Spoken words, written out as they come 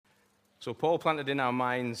So Paul planted in our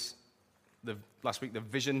minds last week the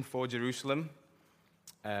vision for Jerusalem.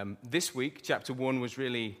 This week, chapter 1 was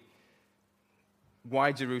really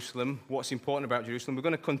why Jerusalem, what's important about Jerusalem. We're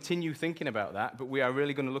going to continue thinking about that, but we are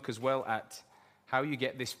really going to look as well at how you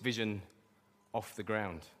get this vision off the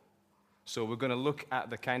ground. So we're going to look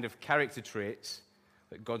at the kind of character traits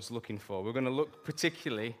that God's looking for. We're going to look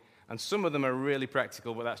particularly, and some of them are really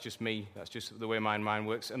practical, but that's just me. That's just the way my mind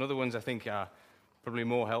works. And other ones I think are probably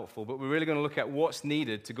more helpful. But we're really going to look at what's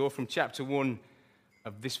needed to go from chapter 1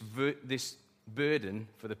 of this burden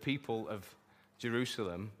for the people of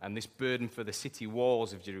Jerusalem and this burden for the city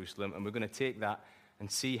walls of Jerusalem, and we're going to take that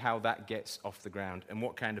and see how that gets off the ground and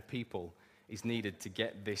what kind of people is needed to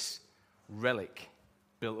get this relic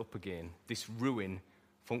built up again, this ruin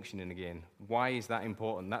functioning again. Why is that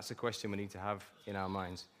important? That's a question we need to have in our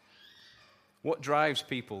minds. What drives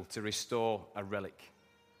people to restore a relic?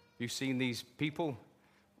 You've seen these people.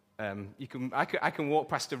 I can walk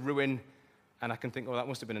past a ruin and I can think, oh, that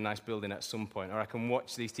must have been a nice building at some point. Or I can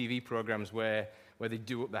watch these TV programs where they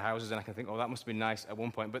do up the houses, and I can think, oh, that must have been nice at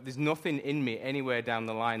one point. But there's nothing in me anywhere down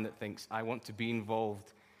the line that thinks I want to be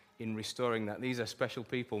involved in restoring that. These are special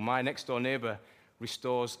people. My next-door neighbor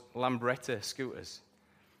restores Lambretta scooters.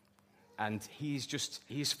 And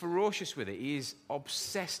he's ferocious with it. He's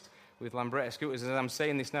obsessed with Lambretta scooters. As I'm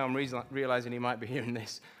saying this now, I'm realizing he might be hearing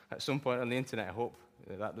this at some point on the internet. I hope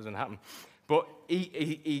that doesn't happen. But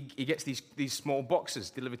he gets these small boxes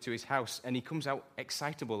delivered to his house, and he comes out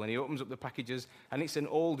excitable, and he opens up the packages, and it's an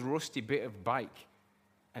old rusty bit of bike.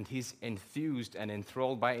 And he's enthused and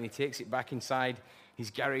enthralled by it, and he takes it back inside his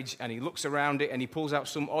garage, and he looks around it, and he pulls out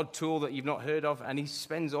some odd tool that you've not heard of, and he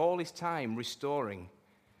spends all his time restoring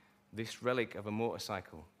this relic of a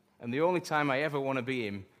motorcycle. And the only time I ever want to be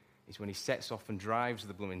him is when he sets off and drives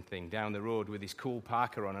the blooming thing down the road with his cool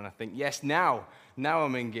Parker on, and I think, yes, now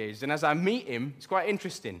I'm engaged. And as I meet him, it's quite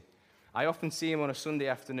interesting. I often see him on a Sunday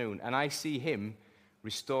afternoon, and I see him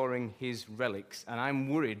restoring his relics, and I'm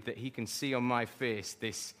worried that he can see on my face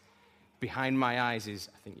this, behind my eyes is,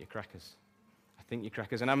 I think you're crackers. I think you're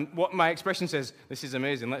crackers. And what my expression says, this is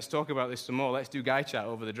amazing, let's talk about this some more, let's do guy chat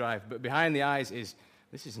over the drive. But behind the eyes is,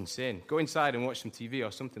 this is insane. Go inside and watch some TV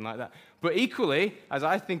or something like that. But equally, as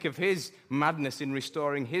I think of his madness in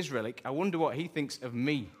restoring his relic, I wonder what he thinks of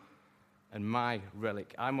me and my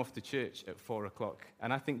relic. I'm off to church at 4 o'clock,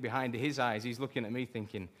 and I think behind his eyes, he's looking at me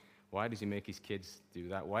thinking, why does he make his kids do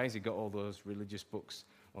that? Why has he got all those religious books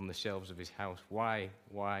on the shelves of his house? Why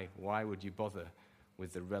would you bother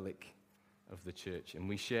with the relic of the church? And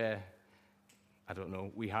we share, I don't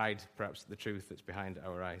know, we hide perhaps the truth that's behind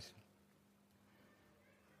our eyes.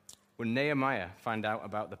 When Nehemiah found out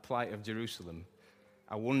about the plight of Jerusalem,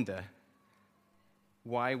 I wonder,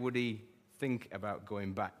 why would he think about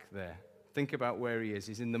going back there? Think about where he is.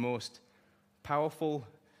 He's in the most powerful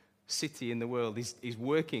city in the world. He's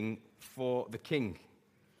working for the king.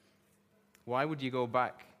 Why would you go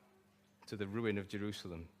back to the ruin of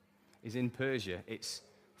Jerusalem? He's in Persia. It's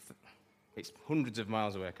hundreds of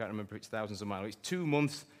miles away. I can't remember if it's thousands of miles. It's 2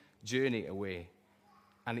 months' journey away,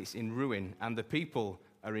 and it's in ruin, and the people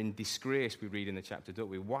are in disgrace, we read in the chapter, don't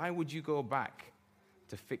we? Why would you go back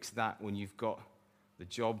to fix that when you've got the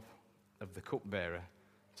job of the cupbearer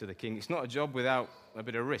to the king? It's not a job without a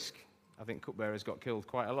bit of risk. I think cupbearers got killed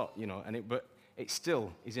quite a lot, but it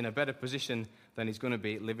still is in a better position than he's going to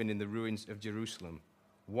be living in the ruins of Jerusalem.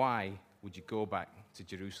 Why would you go back to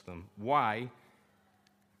Jerusalem? Why,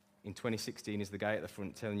 in 2016, is the guy at the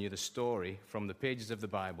front telling you the story from the pages of the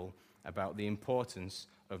Bible about the importance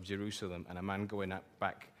of Jerusalem and a man going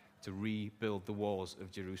back to rebuild the walls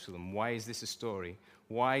of Jerusalem? Why is this a story?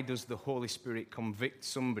 Why does the Holy Spirit convict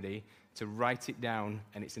somebody to write it down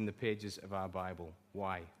and it's in the pages of our Bible?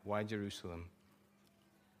 Why? Why Jerusalem?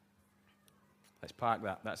 Let's park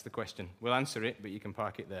that. That's the question. We'll answer it, but you can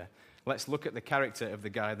park it there. Let's look at the character of the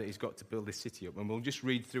guy that he's got to build this city up, and we'll just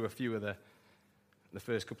read through a few of the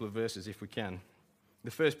first couple of verses if we can. The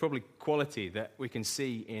first probably quality that we can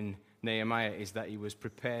see in Nehemiah is that he was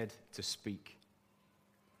prepared to speak.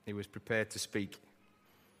 He was prepared to speak.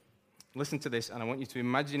 Listen to this, and I want you to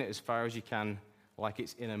imagine it as far as you can, like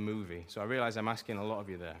it's in a movie. So I realize I'm asking a lot of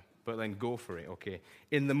you there, but then go for it, okay?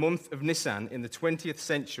 In the month of Nisan, in the 20th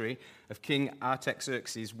century of King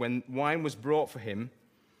Artaxerxes, when wine was brought for him,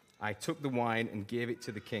 I took the wine and gave it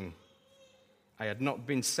to the king. I had not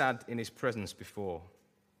been sad in his presence before.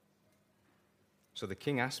 So the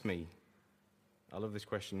king asked me, I love this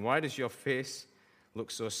question, why does your face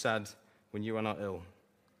look so sad when you are not ill?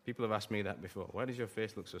 People have asked me that before. Why does your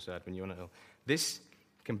face look so sad when you are not ill? This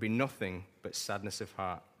can be nothing but sadness of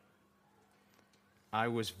heart. I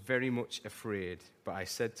was very much afraid, but I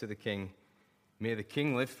said to the king, may the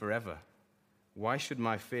king live forever. Why should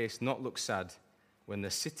my face not look sad when the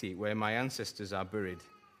city where my ancestors are buried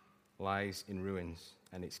lies in ruins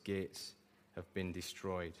and its gates have been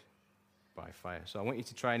destroyed by fire? So I want you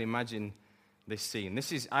to try and imagine this scene.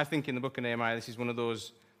 This is, I think in the book of Nehemiah, this is one of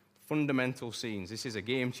those fundamental scenes. This is a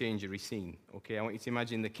game-changer-y scene. Okay, I want you to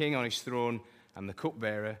imagine the king on his throne and the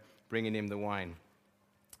cupbearer bringing him the wine.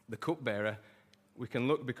 The cupbearer, we can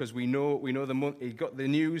look because we know the month. He got the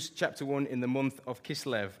news, chapter 1, in the month of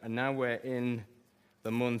Kislev, and now we're in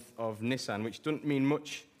the month of Nisan, which doesn't mean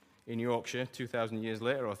much in Yorkshire 2,000 years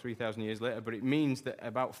later or 3,000 years later, but it means that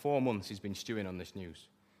about 4 months he's been stewing on this news.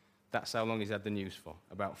 That's how long he's had the news for,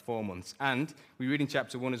 about 4 months. And we read in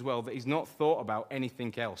chapter 1 as well that he's not thought about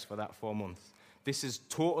anything else for that 4 months. This has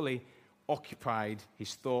totally occupied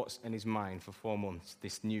his thoughts and his mind for 4 months,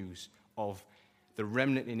 this news of the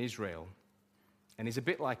remnant in Israel. And he's a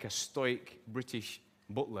bit like a stoic British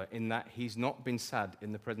butler in that he's not been sad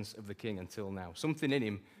in the presence of the king until now. Something in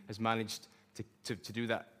him has managed to do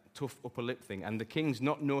that tough upper lip thing, and the king's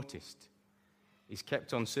not noticed. He's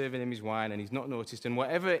kept on serving him his wine, and he's not noticed. And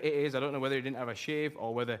whatever it is, I don't know whether he didn't have a shave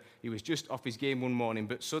or whether he was just off his game one morning,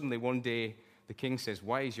 but suddenly one day the king says,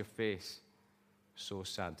 why is your face so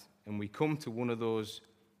sad? And we come to one of those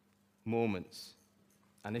moments.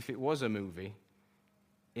 And if it was a movie,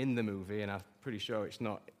 in the movie, and I'm pretty sure it's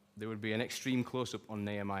not, there would be an extreme close-up on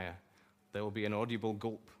Nehemiah. There will be an audible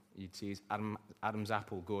gulp. You'd see his Adam's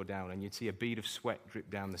apple go down, and you'd see a bead of sweat drip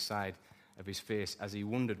down the side of his face as he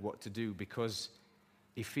wondered what to do, because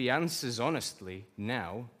if he answers honestly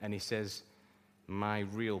now, and he says, my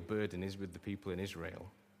real burden is with the people in Israel,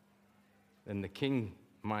 then the king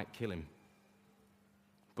might kill him.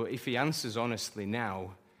 But if he answers honestly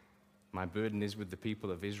now, my burden is with the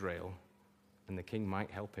people of Israel, and the king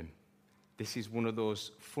might help him. This is one of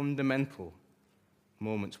those fundamental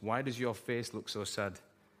moments. Why does your face look so sad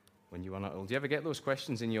when you are not old? Do you ever get those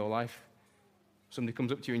questions in your life? Somebody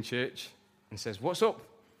comes up to you in church and says, what's up?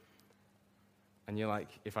 And you're like,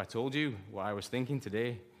 if I told you what I was thinking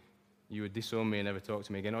today, you would disown me and never talk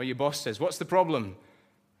to me again. Or your boss says, what's the problem?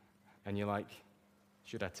 And you're like,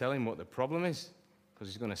 should I tell him what the problem is? Because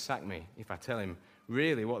he's going to sack me if I tell him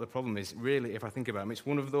really what the problem is. Really, if I think about him, it's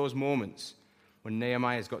one of those moments when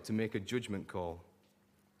Nehemiah's got to make a judgment call.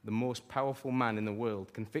 The most powerful man in the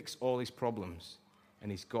world can fix all his problems.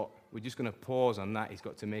 And we're just going to pause on that. He's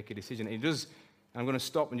got to make a decision. He does, I'm going to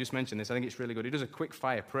stop and just mention this. I think it's really good. He does a quick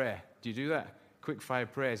fire prayer. Do you do that? Quick fire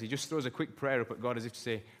prayers. He just throws a quick prayer up at God as if to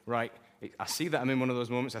say, right, I see that I'm in one of those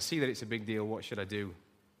moments. I see that it's a big deal. What should I do?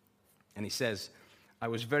 And he says, I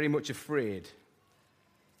was very much afraid.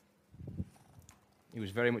 He was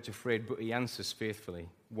very much afraid, but he answers faithfully.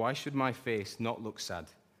 Why should my face not look sad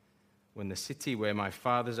when the city where my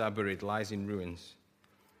fathers are buried lies in ruins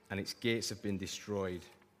and its gates have been destroyed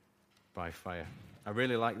by fire? I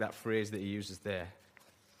really like that phrase that he uses there.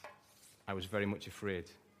 I was very much afraid.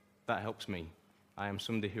 That helps me. I am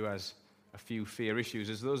somebody who has a few fear issues,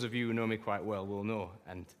 as those of you who know me quite well will know.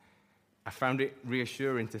 And I found it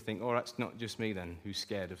reassuring to think, oh, that's not just me then who's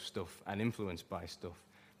scared of stuff and influenced by stuff.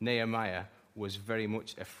 Nehemiah was very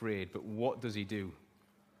much afraid, but what does he do?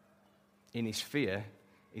 In his fear,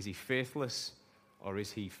 is he faithless or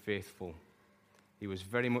is he faithful? He was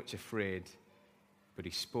very much afraid, but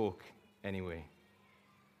he spoke anyway.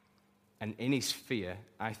 And in his fear,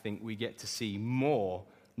 I think we get to see more,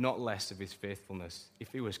 not less, of his faithfulness.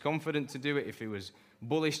 If he was confident to do it, if he was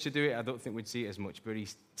bullish to do it, I don't think we'd see it as much, but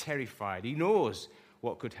he's terrified. He knows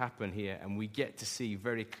what could happen here, and we get to see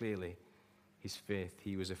very clearly his faith.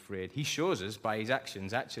 He was afraid. He shows us by his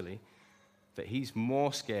actions, actually, that he's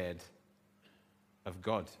more scared of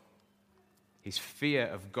God. His fear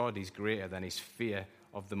of God is greater than his fear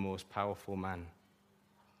of the most powerful man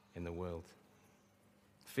in the world.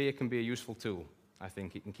 Fear can be a useful tool, I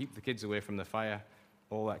think. It can keep the kids away from the fire,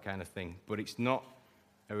 all that kind of thing. But it's not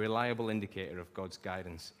a reliable indicator of God's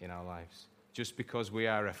guidance in our lives. Just because we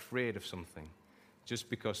are afraid of something,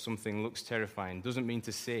 just because something looks terrifying, doesn't mean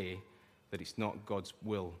to say that it's not God's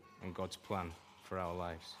will and God's plan for our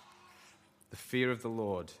lives. The fear of the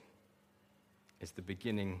Lord is the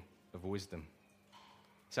beginning of wisdom.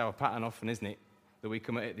 It's our pattern often, isn't it, that we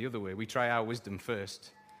come at it the other way. We try our wisdom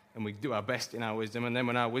first, and we do our best in our wisdom, and then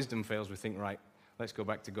when our wisdom fails, we think, right, let's go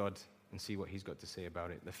back to God and see what he's got to say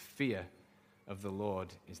about it. The fear of the Lord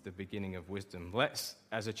is the beginning of wisdom. Let's,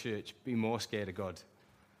 as a church, be more scared of God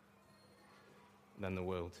than the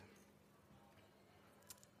world.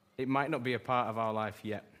 It might not be a part of our life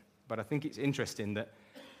yet, but I think it's interesting that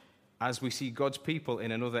as we see God's people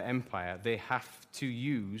in another empire, they have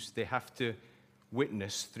to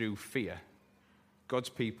witness through fear. God's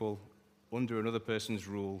people, under another person's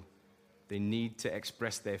rule, they need to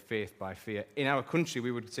express their faith by fear. In our country,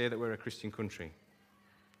 we would say that we're a Christian country.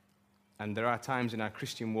 And there are times in our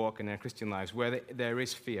Christian walk and our Christian lives where there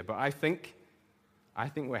is fear. But I think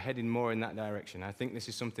we're heading more in that direction. I think this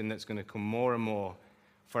is something that's going to come more and more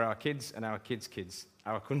for our kids and our kids' kids.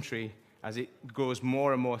 Our country, as it goes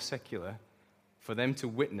more and more secular, for them to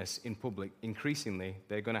witness in public, increasingly,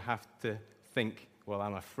 they're going to have to think, well,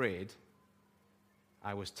 I'm afraid,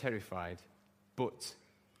 I was terrified, but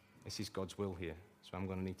this is God's will here, so I'm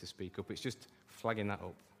going to need to speak up. It's just flagging that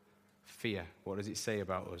up. Fear, what does it say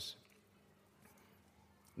about us?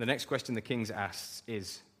 The next question the king asks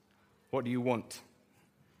is, what do you want?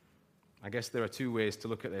 I guess there are two ways to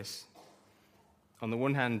look at this. On the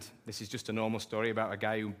one hand, this is just a normal story about a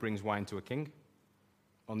guy who brings wine to a king.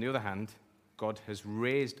 On the other hand, God has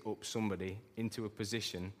raised up somebody into a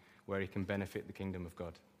position where he can benefit the kingdom of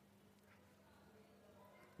God.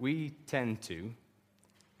 We tend to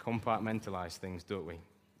compartmentalize things, don't we?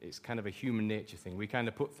 It's kind of a human nature thing. We kind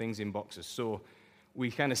of put things in boxes. So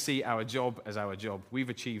we kind of see our job as our job. We've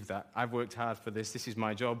achieved that. I've worked hard for this. This is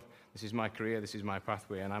my job. This is my career. This is my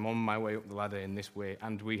pathway. And I'm on my way up the ladder in this way.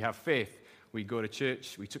 And we have faith. We go to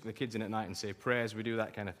church. We took the kids in at night and say prayers. We do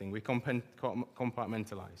that kind of thing. We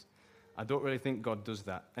compartmentalize. I don't really think God does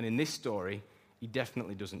that. And in this story, he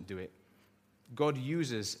definitely doesn't do it. God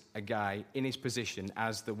uses a guy in his position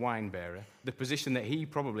as the wine bearer, the position that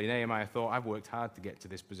Nehemiah thought, I've worked hard to get to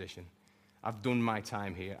this position. I've done my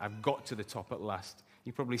time here. I've got to the top at last.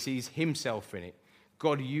 He probably sees himself in it.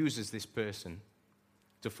 God uses this person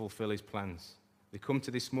to fulfill his plans. They come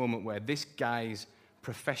to this moment where this guy's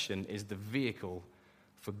profession is the vehicle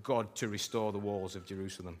for God to restore the walls of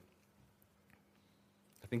Jerusalem.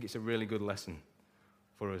 I think it's a really good lesson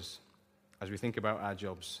for us as we think about our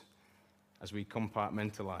jobs, as we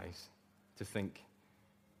compartmentalize to think,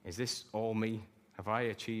 is this all me? Have I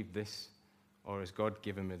achieved this? Or has God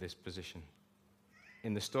given me this position?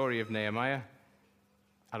 In the story of Nehemiah,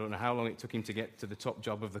 I don't know how long it took him to get to the top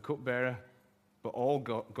job of the cupbearer, but all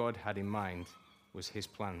God had in mind was his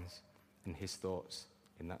plans and his thoughts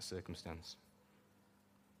in that circumstance.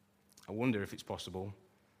 I wonder if it's possible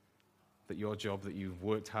that your job that you've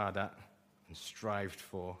worked hard at and strived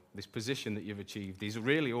for, this position that you've achieved, is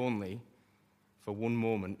really only for one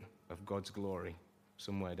moment of God's glory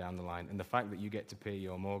somewhere down the line. And the fact that you get to pay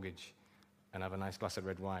your mortgage and have a nice glass of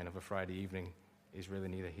red wine of a Friday evening is really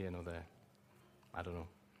neither here nor there. I don't know.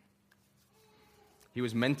 He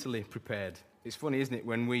was mentally prepared. It's funny, isn't it,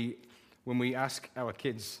 when we ask our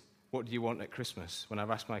kids, what do you want at Christmas? When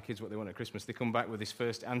I've asked my kids what they want at Christmas, they come back with this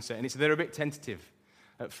first answer, and they're a bit tentative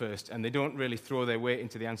at first, and they don't really throw their weight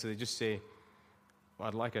into the answer. They just say, well,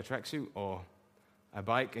 I'd like a tracksuit or a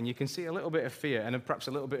bike, and you can see a little bit of fear and perhaps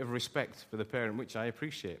a little bit of respect for the parent, which I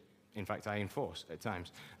appreciate. In fact, I enforce at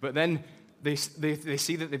times. But then they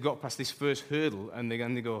see that they've got past this first hurdle, and they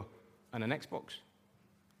go, and an Xbox?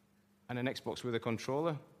 And an Xbox with a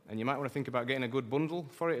controller? And you might want to think about getting a good bundle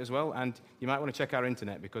for it as well, and you might want to check our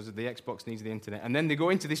internet because the Xbox needs the internet. And then they go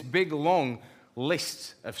into this big, long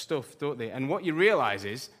list of stuff, don't they? And what you realize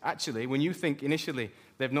is, actually, when you think initially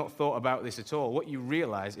they've not thought about this at all, what you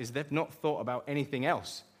realize is they've not thought about anything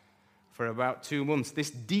else for about 2 months. This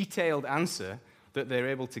detailed answer that they're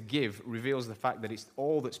able to give reveals the fact that it's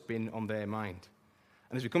all that's been on their mind.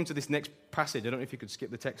 And as we come to this next passage, I don't know if you could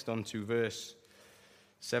skip the text on to verse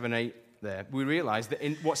 7, 8 there, we realize that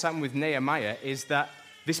what's happened with Nehemiah is that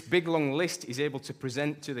this big long list he's able to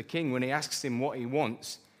present to the king when he asks him what he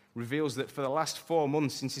wants reveals that for the last 4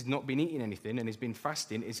 months since he's not been eating anything and he's been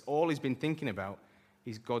fasting, all he's been thinking about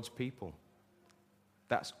is God's people.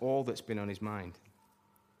 That's all that's been on his mind.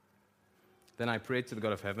 Then I prayed to the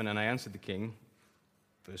God of heaven and I answered the king,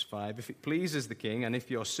 verse 5, if it pleases the king and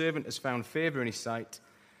if your servant has found favor in his sight,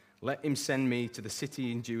 let him send me to the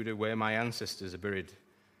city in Judah where my ancestors are buried,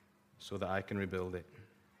 so that I can rebuild it.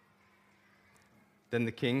 Then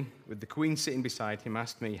the king, with the queen sitting beside him,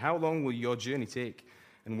 asked me, how long will your journey take,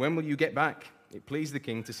 and when will you get back? It pleased the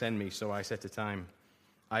king to send me, so I set a time.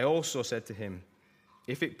 I also said to him,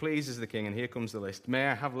 if it pleases the king, and here comes the list, may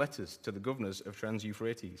I have letters to the governors of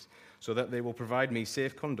Trans-Euphrates, so that they will provide me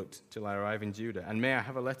safe conduct till I arrive in Judah? And may I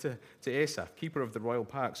have a letter to Asaph, keeper of the royal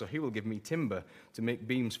park, so he will give me timber to make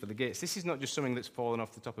beams for the gates? This is not just something that's fallen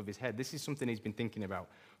off the top of his head. This is something he's been thinking about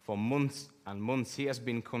for months and months. He has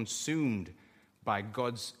been consumed by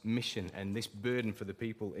God's mission and this burden for the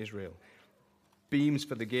people Israel. Beams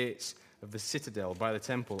for the gates of the citadel by the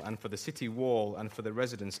temple, and for the city wall, and for the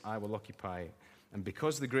residence I will occupy. And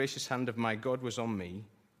because the gracious hand of my God was on me,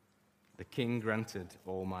 the king granted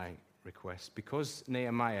all my request. Because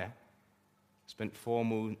Nehemiah spent 4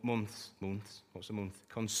 months, what's a month?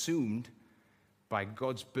 Consumed by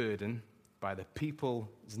God's burden, by the people's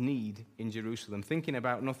need in Jerusalem, thinking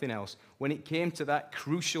about nothing else. When it came to that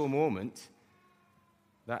crucial moment,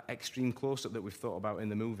 that extreme close-up that we've thought about in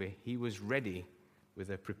the movie, he was ready with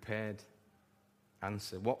a prepared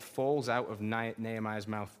answer. What falls out of Nehemiah's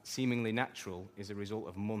mouth, seemingly natural, is a result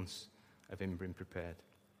of months of him being prepared.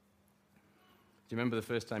 Do you remember the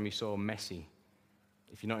first time you saw Messi?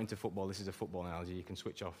 If you're not into football, this is a football analogy, you can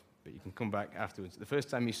switch off, but you can come back afterwards. The first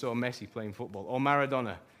time you saw Messi playing football, or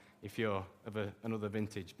Maradona, if you're of another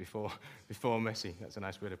vintage before Messi. That's a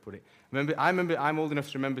nice way to put it. I'm old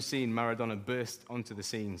enough to remember seeing Maradona burst onto the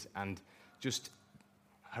scenes and just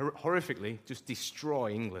horrifically just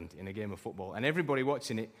destroy England in a game of football. And everybody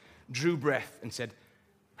watching it drew breath and said,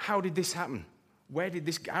 how did this happen?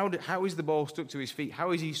 How is the ball stuck to his feet?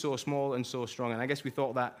 How is he so small and so strong? And I guess we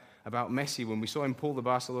thought that about Messi when we saw him pull the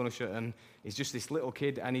Barcelona shirt, and he's just this little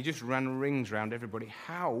kid and he just ran rings around everybody.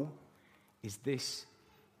 How is this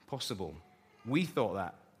possible? We thought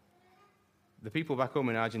that. The people back home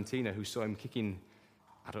in Argentina who saw him kicking,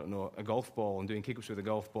 a golf ball and doing kick-ups with a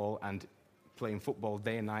golf ball and playing football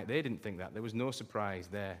day and night, they didn't think that. There was no surprise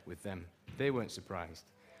there with them. They weren't surprised.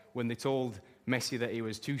 When they told Messi that he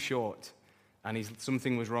was too short and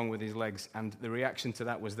something was wrong with his legs, and the reaction to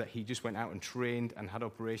that was that he just went out and trained and had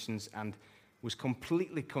operations and was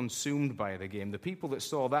completely consumed by the game. The people that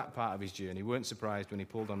saw that part of his journey weren't surprised when he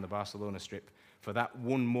pulled on the Barcelona strip for that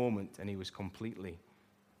one moment and he was completely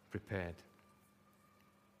prepared.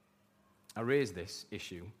 I raise this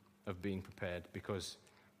issue of being prepared because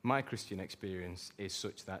my Christian experience is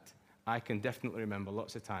such that I can definitely remember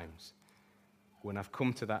lots of times when I've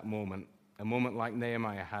come to that moment, a moment like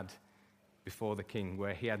Nehemiah had before the king,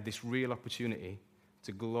 where he had this real opportunity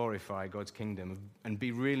to glorify God's kingdom and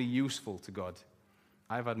be really useful to God.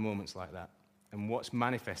 I've had moments like that, and what's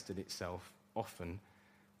manifested itself often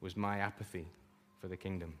was my apathy for the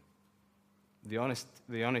kingdom. The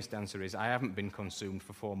honest answer is I haven't been consumed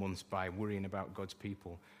for 4 months by worrying about God's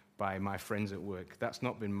people, by my friends at work. That's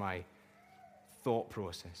not been my thought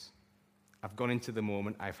process. I've gone into the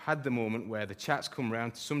moment. I've had the moment where the chat's come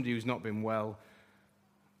round to somebody who's not been well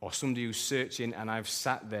or somebody who's searching, and I've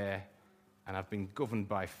sat there and I've been governed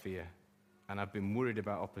by fear and I've been worried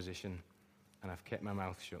about opposition and I've kept my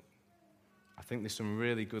mouth shut. I think there's some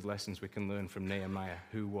really good lessons we can learn from Nehemiah,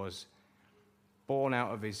 who was born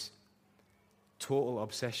out of his total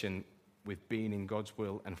obsession with being in God's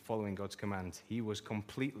will and following God's commands. He was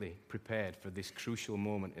completely prepared for this crucial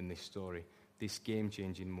moment in this story, this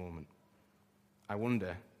game-changing moment. I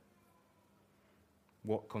wonder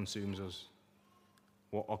what consumes us,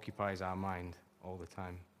 what occupies our mind all the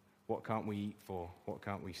time. What can't we eat for? What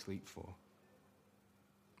can't we sleep for?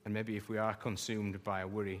 And maybe if we are consumed by a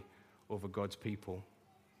worry over God's people,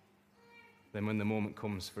 then when the moment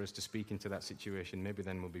comes for us to speak into that situation, maybe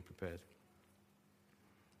then we'll be prepared.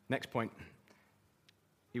 Next point.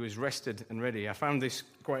 He was rested and ready. I found this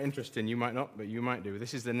quite interesting. You might not, but you might do.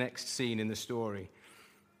 This is the next scene in the story.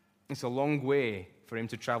 It's a long way for him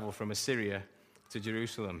to travel from Assyria to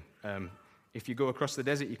Jerusalem. If you go across the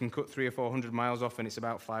desert, you can cut 300 or 400 miles off, and it's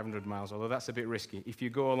about 500 miles, although that's a bit risky. If you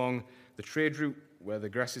go along the trade route, where the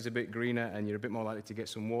grass is a bit greener and you're a bit more likely to get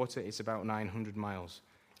some water, it's about 900 miles.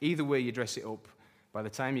 Either way you dress it up, by the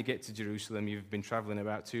time you get to Jerusalem, you've been traveling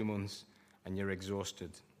about 2 months, and you're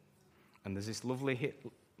exhausted. And there's this lovely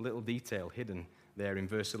little detail hidden there in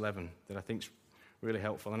verse 11 that I think is really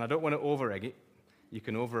helpful. And I don't want to over-egg it. You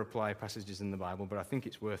can over-apply passages in the Bible, but I think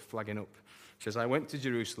it's worth flagging up. It says, I went to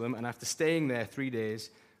Jerusalem, and after staying there 3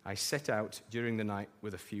 days, I set out during the night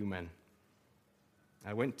with a few men.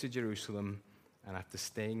 I went to Jerusalem, and after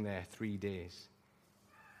staying there 3 days,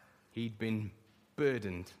 he'd been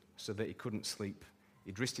burdened so that he couldn't sleep.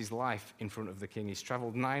 He'd risked his life in front of the king. He's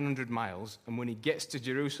traveled 900 miles, and when he gets to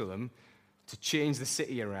Jerusalem to change the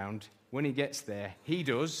city around, when he gets there, he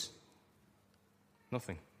does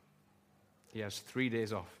nothing. He has 3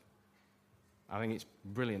 days off. I think it's a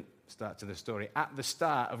brilliant start to the story. At the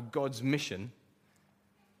start of God's mission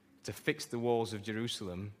to fix the walls of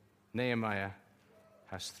Jerusalem, Nehemiah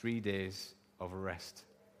has 3 days of rest.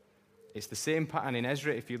 It's the same pattern in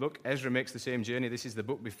Ezra. If you look, Ezra makes the same journey. This is the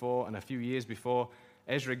book before, and a few years before.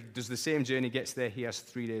 Ezra does the same journey, gets there, he has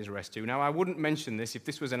 3 days rest too. Now, I wouldn't mention this if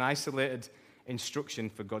this was an isolated instruction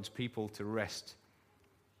for God's people to rest.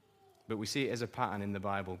 But we see it as a pattern in the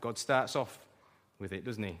Bible. God starts off with it,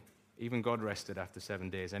 doesn't he? Even God rested after 7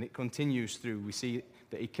 days, and it continues through. We see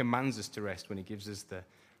that he commands us to rest when he gives us the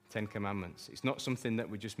 10 Commandments. It's not something that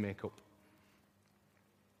we just make up.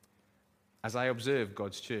 As I observe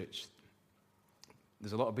God's church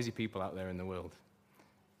There's a lot of busy people out there in the world,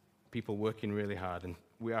 people working really hard, and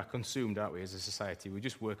we are consumed, aren't we, as a society? We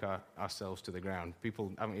just work ourselves to the ground.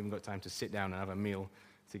 People haven't even got time to sit down and have a meal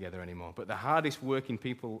together anymore. But the hardest working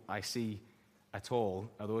people I see at all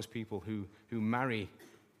are those people who marry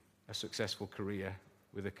a successful career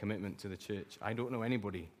with a commitment to the church. I don't know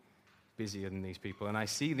anybody busier than these people, and I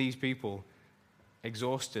see these people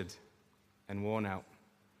exhausted and worn out.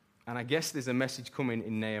 And I guess there's a message coming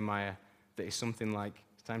in Nehemiah that is something like,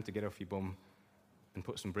 it's time to get off your bum and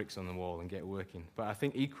put some bricks on the wall and get working. But I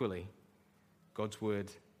think equally, God's word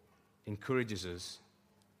encourages us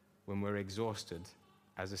when we're exhausted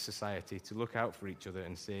as a society to look out for each other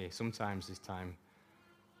and say, sometimes it's time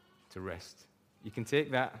to rest. You can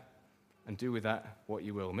take that and do with that what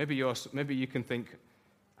you will. Maybe you can think,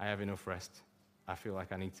 I have enough rest. I feel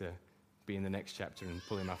like I need to be in the next chapter and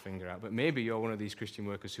pulling my finger out. But maybe you're one of these Christian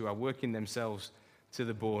workers who are working themselves to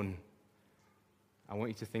the bone. I want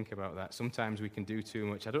you to think about that. Sometimes we can do too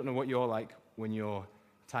much. I don't know what you're like when you're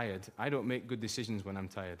tired. I don't make good decisions when I'm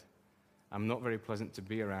tired. I'm not very pleasant to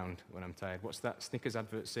be around when I'm tired. What's that Snickers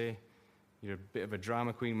advert say? You're a bit of a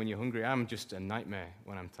drama queen when you're hungry. I'm just a nightmare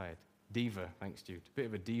when I'm tired. Diva, thanks, Jude. A bit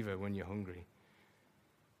of a diva when you're hungry.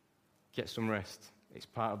 Get some rest. It's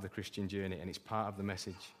part of the Christian journey, and it's part of the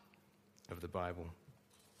message of the Bible.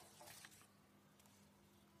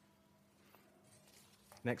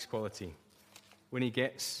 Next quality. When he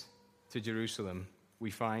gets to Jerusalem,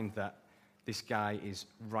 we find that this guy is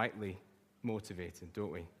rightly motivated,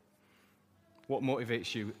 don't we? What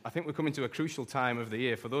motivates you? I think we're coming to a crucial time of the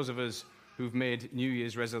year. For those of us who've made New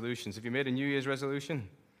Year's resolutions, have you made a New Year's resolution?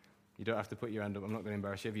 You don't have to put your hand up. I'm not going to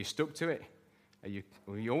embarrass you. Have you stuck to it?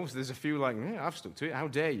 There's a few like, yeah, I've stuck to it. How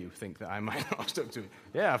dare you think that I might not have stuck to it?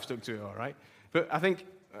 Yeah, I've stuck to it, all right. But I think,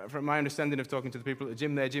 from my understanding of talking to the people at the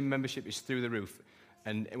gym, their gym membership is through the roof.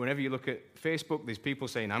 And whenever you look at Facebook, there's people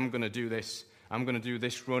saying, I'm going to do this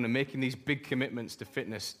run, and making these big commitments to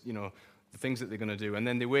fitness, the things that they're going to do. And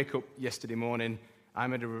then they wake up yesterday morning. I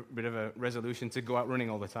made a bit of a resolution to go out running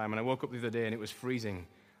all the time. And I woke up the other day and it was freezing.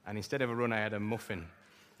 And instead of a run, I had a muffin.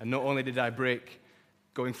 And not only did I break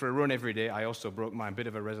going for a run every day, I also broke my bit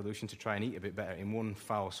of a resolution to try and eat a bit better in one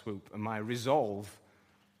foul swoop. And my resolve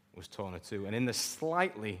was torn in two. And in the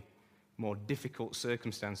slightly more difficult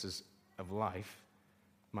circumstances of life,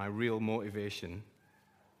 my real motivation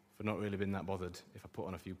for not really being that bothered if I put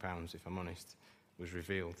on a few pounds, if I'm honest, was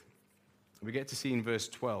revealed. We get to see in verse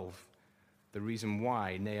 12 the reason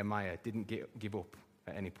why Nehemiah didn't give up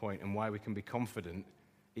at any point, and why we can be confident,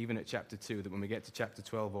 even at chapter 2, that when we get to chapter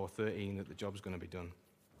 12 or 13, that the job's going to be done.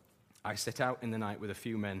 I set out in the night with a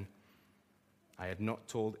few men. I had not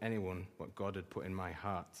told anyone what God had put in my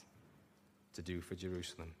heart to do for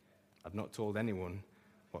Jerusalem. I'd not told anyone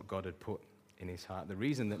what God had put in his heart. The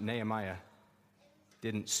reason that Nehemiah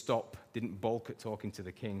didn't balk at talking to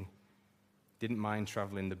the king, didn't mind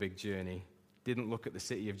traveling the big journey, didn't look at the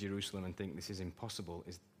city of Jerusalem and think this is impossible,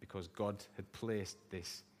 is because God had placed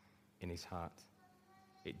this in his heart.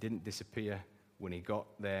 It didn't disappear when he got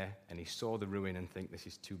there and he saw the ruin and think this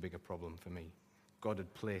is too big a problem for me. God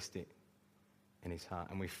had placed it in his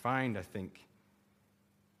heart. And we find, I think,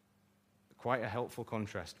 quite a helpful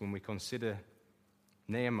contrast when we consider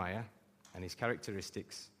Nehemiah and his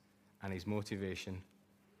characteristics and his motivation.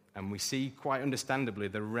 And we see, quite understandably,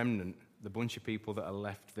 the remnant, the bunch of people that are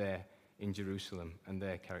left there in Jerusalem and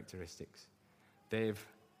their characteristics. They've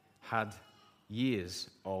had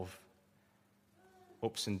years of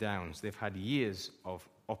ups and downs. They've had years of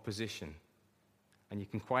opposition. And you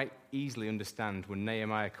can quite easily understand when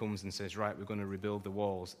Nehemiah comes and says, right, we're going to rebuild the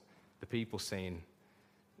walls, the people saying,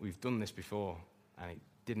 we've done this before and it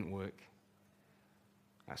didn't work.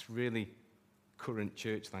 That's really current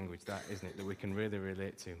church language, that, isn't it, that we can really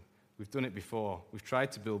relate to. We've done it before. We've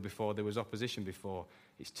tried to build before. There was opposition before.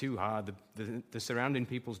 It's too hard. The surrounding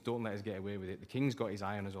peoples don't let us get away with it. The king's got his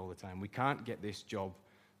eye on us all the time. We can't get this job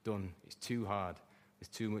done. It's too hard. There's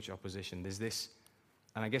too much opposition. There's this.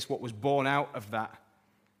 And I guess what was born out of that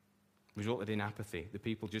resulted in apathy. The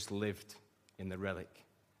people just lived in the relic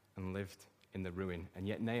and lived in the ruin. And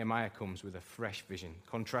yet Nehemiah comes with a fresh vision,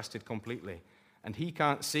 contrasted completely. And he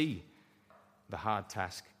can't see the hard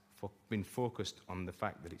task for being focused on the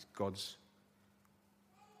fact that it's God's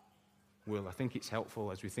will. I think it's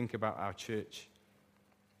helpful as we think about our church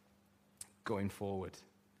going forward.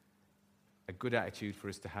 A good attitude for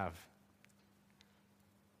us to have.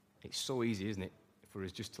 It's so easy, isn't it, for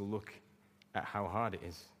us just to look at how hard it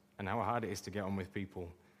is and how hard it is to get on with people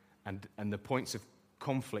and the points of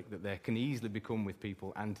conflict that there can easily become with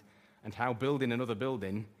people and how building another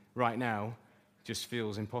building right now just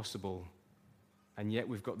feels impossible. And yet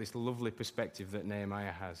we've got this lovely perspective that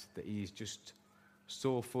Nehemiah has, that he's just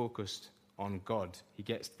so focused on God. He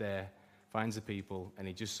gets there, finds the people, and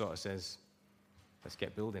he just sort of says, let's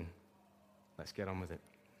get building. Let's get on with it.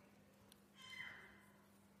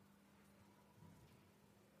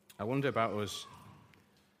 I wonder about us.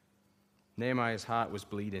 Nehemiah's heart was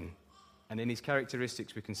bleeding. And in his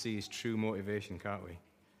characteristics, we can see his true motivation, can't we? It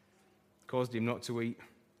caused him not to eat.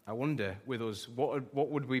 I wonder, with us, what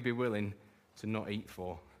would we be willing to not eat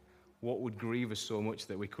for? What would grieve us so much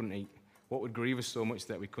that we couldn't eat? What would grieve us so much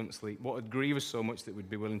that we couldn't sleep? What would grieve us so much that we'd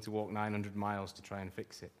be willing to walk 900 miles to try and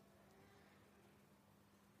fix it?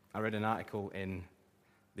 I read an article in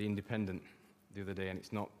The Independent the other day, and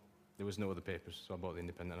there was no other papers, so I bought The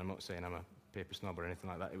Independent. I'm not saying I'm a paper snob or anything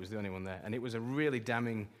like that. It was the only one there. And it was a really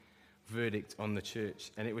damning verdict on the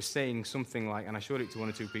church. And it was saying something like, and I showed it to one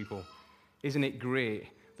or two people, isn't it great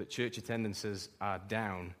that church attendances are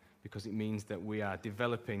down because it means that we are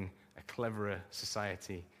developing a cleverer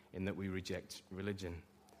society in that we reject religion?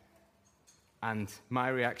 And my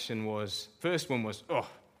reaction was, first one was, oh,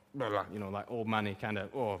 blah, blah, like old manny kind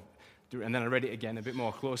of, oh. And then I read it again a bit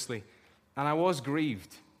more closely. And I was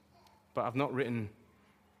grieved, but I've not written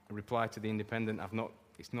a reply to The Independent.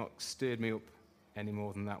 It's not stirred me up any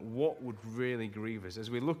more than that. What would really grieve us?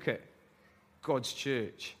 As we look at God's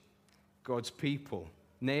church, God's people,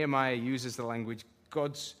 Nehemiah uses the language,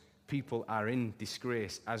 God's people are in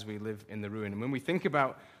disgrace as we live in the ruin. And when we think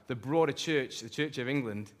about the broader church, the Church of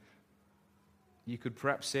England, you could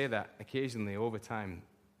perhaps say that occasionally over time,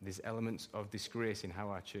 there's elements of disgrace in how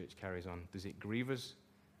our church carries on. Does it grieve us?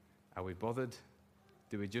 Are we bothered?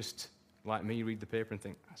 Do we just, like me, read the paper and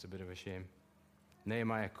think, that's a bit of a shame?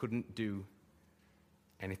 Nehemiah couldn't do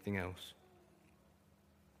anything else.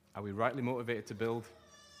 Are we rightly motivated to build,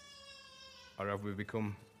 or have we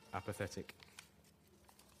become apathetic?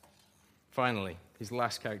 Finally, his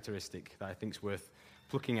last characteristic that I think is worth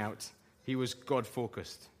plucking out, he was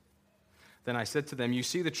God-focused. Then I said to them, you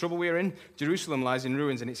see the trouble we are in? Jerusalem lies in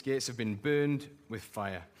ruins and its gates have been burned with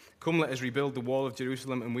fire. Come, let us rebuild the wall of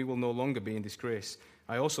Jerusalem and we will no longer be in disgrace.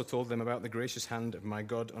 I also told them about the gracious hand of my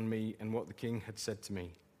God on me and what the king had said to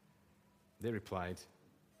me. They replied,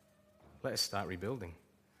 let us start rebuilding.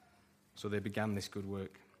 So they began this good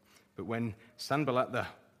work. But when Sanballat the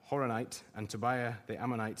Horonite and Tobiah the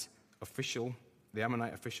Ammonite official,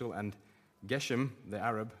 and Geshem the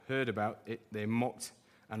Arab heard about it, they mocked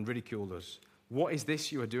and ridiculed us. What is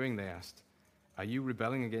this you are doing, they asked. Are you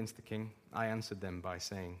rebelling against the king? I answered them by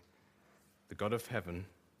saying, the God of heaven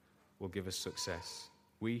will give us success.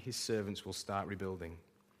 We, his servants, will start rebuilding.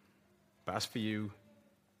 But as for you,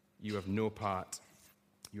 you have no part,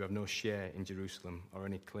 you have no share in Jerusalem or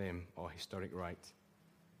any claim or historic right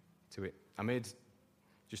to it. I made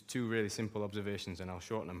just two really simple observations, and I'll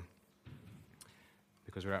shorten them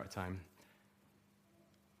because we're out of time.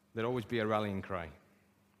 There'll always be a rallying cry.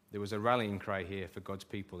 There was a rallying cry here for God's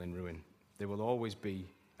people in ruin. There will always be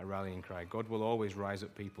a rallying cry. God will always rise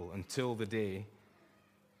up people until the day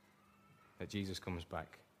that Jesus comes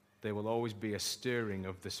back. There will always be a stirring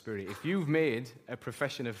of the Spirit. If you've made a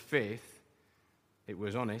profession of faith, it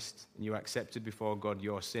was honest, and you accepted before God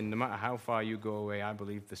your sin, no matter how far you go away, I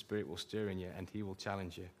believe the Spirit will stir in you and he will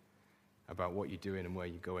challenge you about what you're doing and where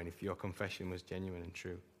you're going if your confession was genuine and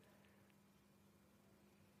true.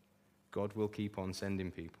 God will keep on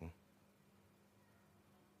sending people.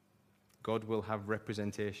 God will have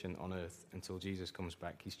representation on earth until Jesus comes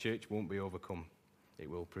back. His church won't be overcome. It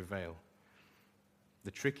will prevail.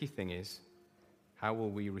 The tricky thing is, how will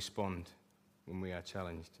we respond when we are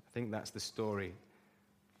challenged? I think that's the story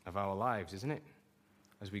of our lives, isn't it?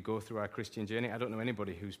 As we go through our Christian journey, I don't know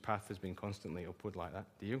anybody whose path has been constantly upward like that.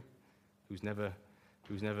 Do you? Who's never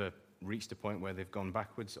reached a point where they've gone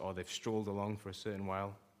backwards or they've strolled along for a certain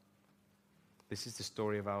while. This is the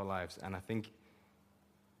story of our lives, and I think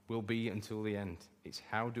will be until the end. It's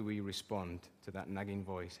how do we respond to that nagging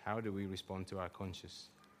voice? How do we respond to our conscience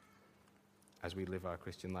as we live our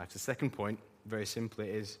Christian life? The second point, very simply,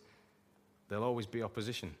 is there'll always be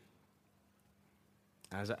opposition.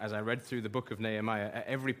 As I read through the book of Nehemiah, at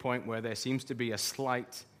every point where there seems to be a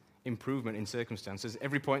slight improvement in circumstances,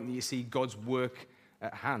 every point that you see God's work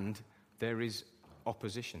at hand, there is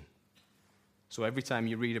opposition. So every time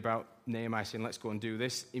you read about Nehemiah saying, let's go and do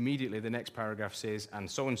this, immediately the next paragraph says, and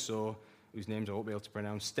so-and-so, whose names I won't be able to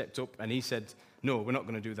pronounce, stepped up and he said, no, we're not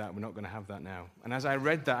going to do that. We're not going to have that now. And as I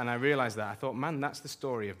read that and I realized that, I thought, man, that's the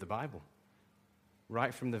story of the Bible.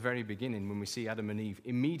 Right from the very beginning, when we see Adam and Eve,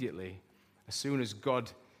 immediately, as soon as God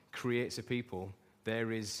creates a people,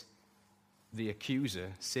 there is the accuser,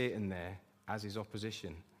 Satan, there as his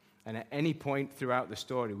opposition. And at any point throughout the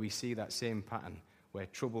story, we see that same pattern. where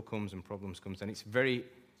trouble comes and problems comes. And it's very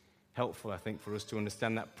helpful, I think, for us to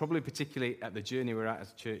understand that, probably particularly at the journey we're at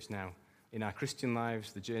as a church now. In our Christian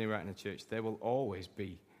lives, the journey we're at in the church, there will always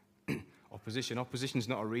be opposition. Opposition is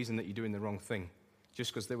not a reason that you're doing the wrong thing.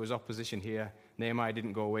 Just because there was opposition here, Nehemiah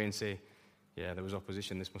didn't go away and say, yeah, there was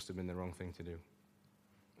opposition, this must have been the wrong thing to do.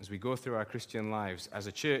 As we go through our Christian lives as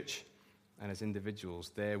a church and as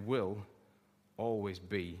individuals, there will always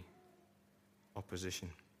be opposition.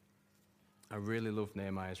 I really love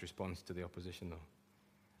Nehemiah's response to the opposition, though.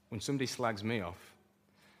 When somebody slags me off,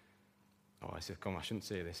 I said, come on, I shouldn't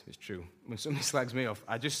say this, it's true. When somebody slags me off,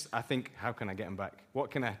 I think, how can I get them back?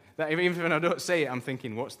 Even if I don't say it, I'm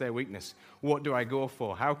thinking, what's their weakness? What do I go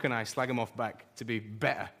for? How can I slag them off back to be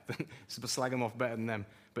better, slag them off better than them?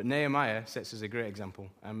 But Nehemiah sets us a great example,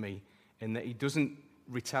 and me, in that he doesn't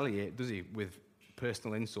retaliate, does he, with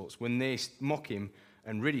personal insults. When they mock him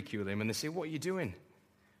and ridicule him, and they say, what are you doing?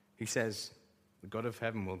 He says, the God of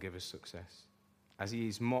heaven will give us success. As he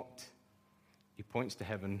is mocked, he points to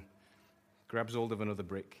heaven, grabs hold of another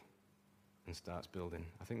brick, and starts building.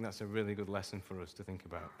 I think that's a really good lesson for us to think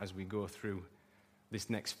about as we go through this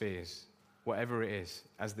next phase, whatever it is,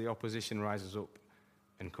 as the opposition rises up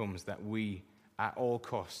and comes, that we, at all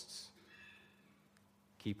costs,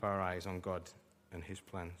 keep our eyes on God and his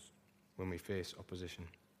plans when we face opposition.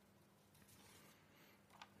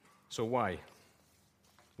 So why?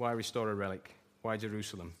 Why restore a relic? Why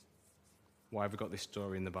Jerusalem? Why have we got this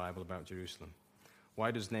story in the Bible about Jerusalem?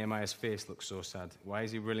 Why does Nehemiah's face look so sad? Why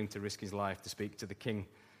is he willing to risk his life to speak to the king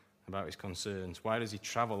about his concerns? Why does he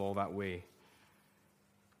travel all that way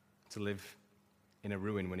to live in a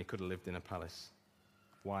ruin when he could have lived in a palace?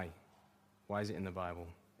 Why? Why is it in the Bible?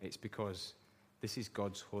 It's because this is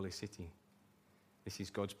God's holy city. This is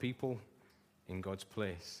God's people in God's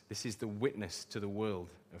place. This is the witness to the world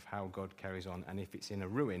of how God carries on. And if it's in a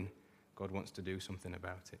ruin, God wants to do something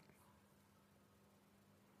about it.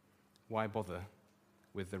 Why bother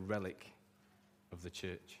with the relic of the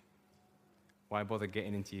church? Why bother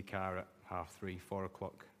getting into your car at 3:30, 4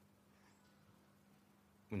 o'clock?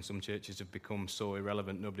 When some churches have become so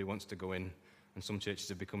irrelevant, nobody wants to go in. And some churches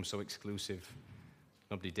have become so exclusive,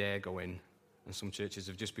 nobody dare go in. And some churches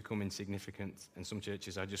have just become insignificant. And some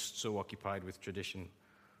churches are just so occupied with tradition.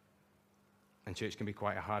 And church can be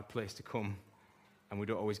quite a hard place to come. And we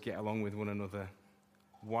don't always get along with one another.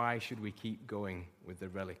 Why should we keep going with the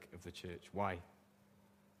relic of the church? Why?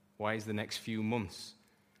 Why is the next few months?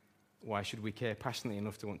 Why should we care passionately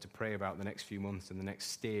enough to want to pray about the next few months and the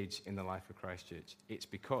next stage in the life of Christ Church? It's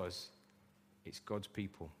because it's God's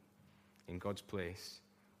people in God's place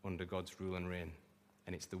under God's rule and reign.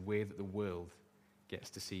 And it's the way that the world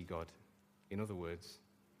gets to see God. In other words,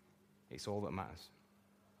 it's all that matters.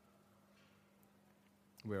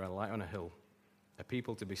 We're a light on a hill, a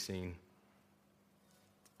people to be seen,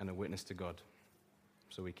 and a witness to God.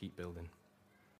 So we keep building.